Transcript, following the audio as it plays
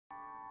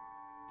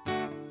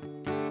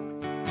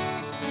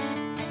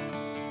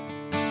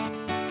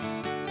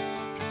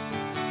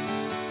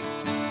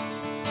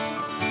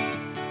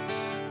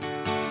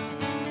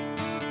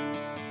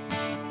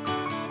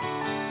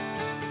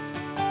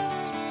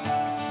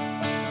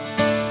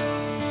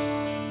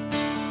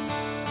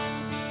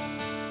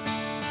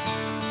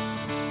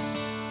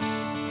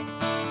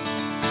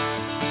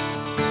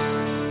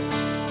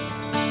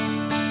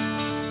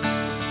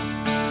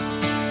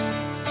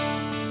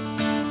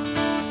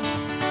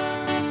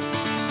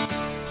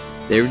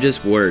They were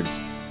just words,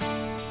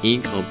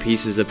 ink on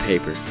pieces of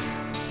paper.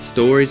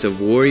 Stories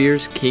of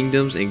warriors,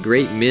 kingdoms, and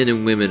great men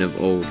and women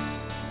of old.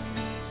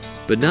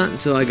 But not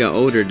until I got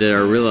older did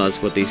I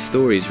realize what these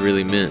stories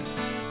really meant.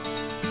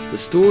 The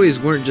stories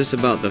weren't just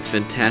about the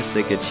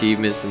fantastic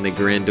achievements and the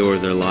grandeur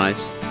of their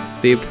lives.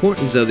 The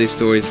importance of these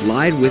stories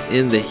lied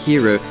within the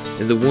hero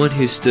and the one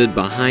who stood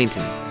behind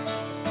him.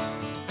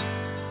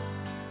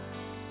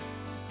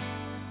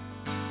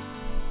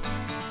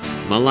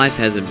 My life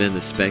hasn't been the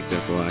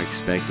spectacle I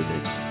expected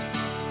it.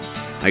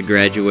 I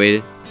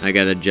graduated, I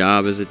got a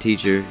job as a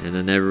teacher, and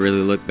I never really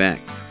looked back.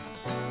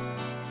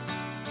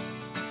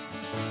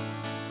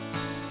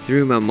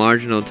 Through my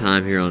marginal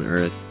time here on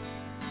earth,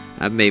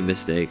 I've made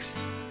mistakes.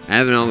 I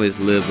haven't always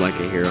lived like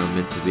a hero I'm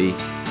meant to be.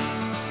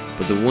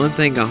 But the one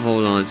thing I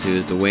hold on to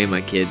is the way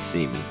my kids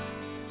see me.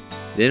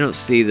 They don't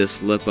see the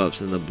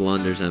slip-ups and the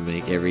blunders I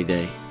make every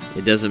day.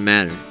 It doesn't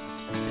matter.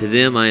 To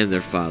them, I am their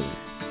father,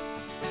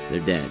 their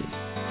daddy.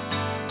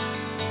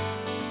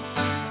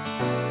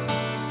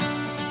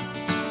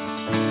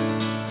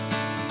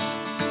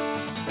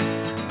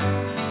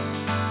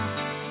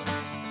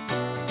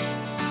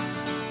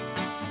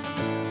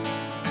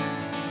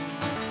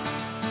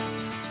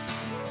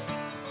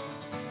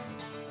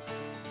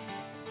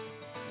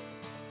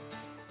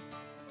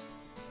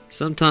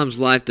 Sometimes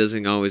life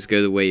doesn't always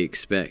go the way you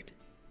expect.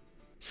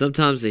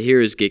 Sometimes the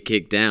heroes get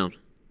kicked down.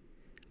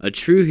 A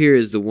true hero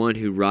is the one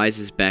who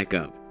rises back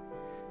up,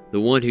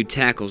 the one who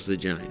tackles the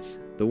giants,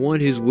 the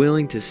one who's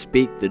willing to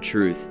speak the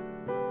truth.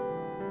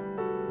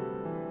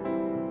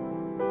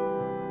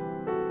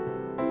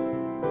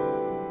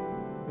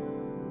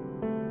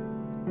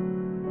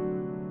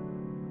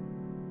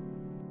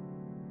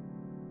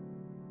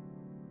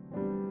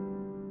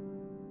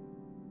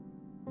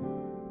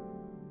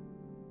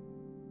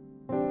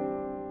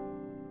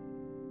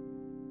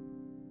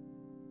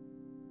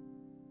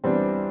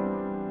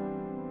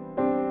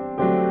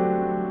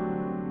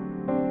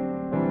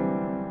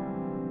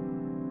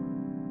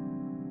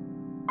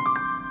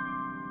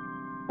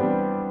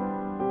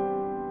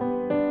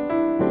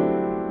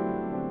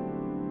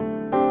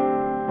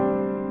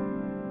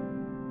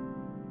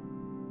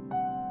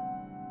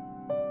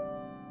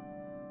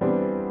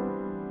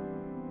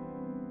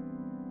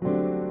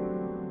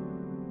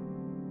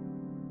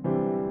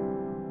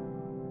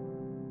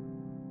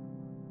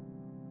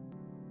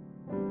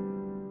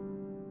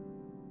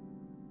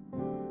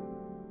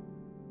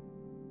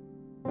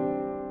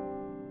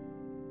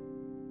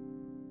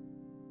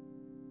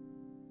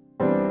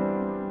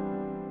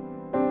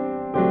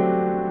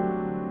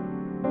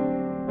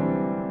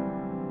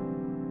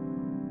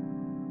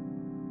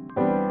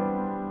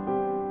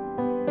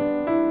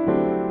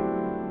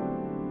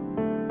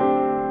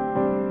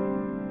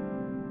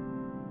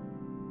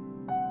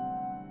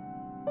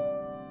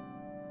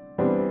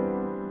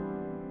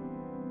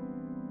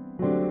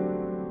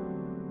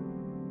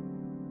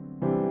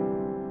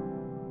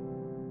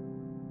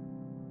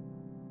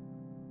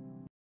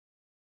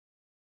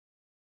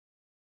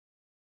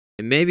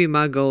 And maybe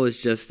my goal is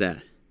just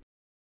that.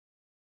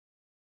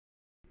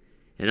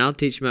 And I'll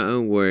teach my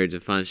own warrior to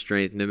find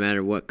strength no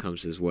matter what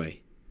comes his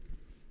way.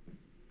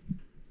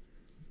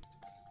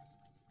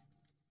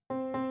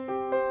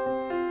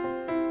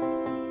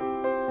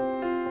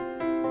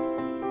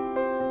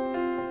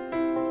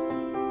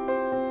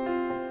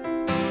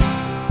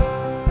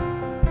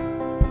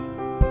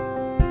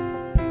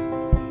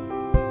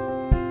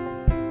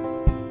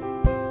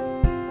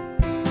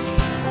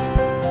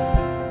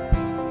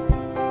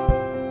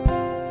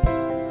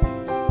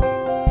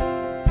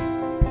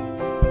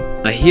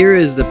 A hero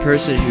is the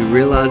person who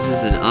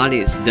realizes an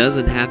audience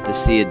doesn't have to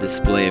see a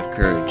display of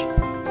courage.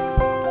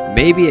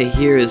 Maybe a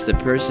hero is the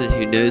person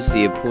who knows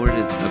the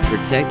importance of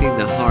protecting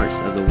the hearts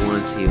of the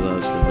ones he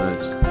loves the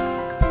most.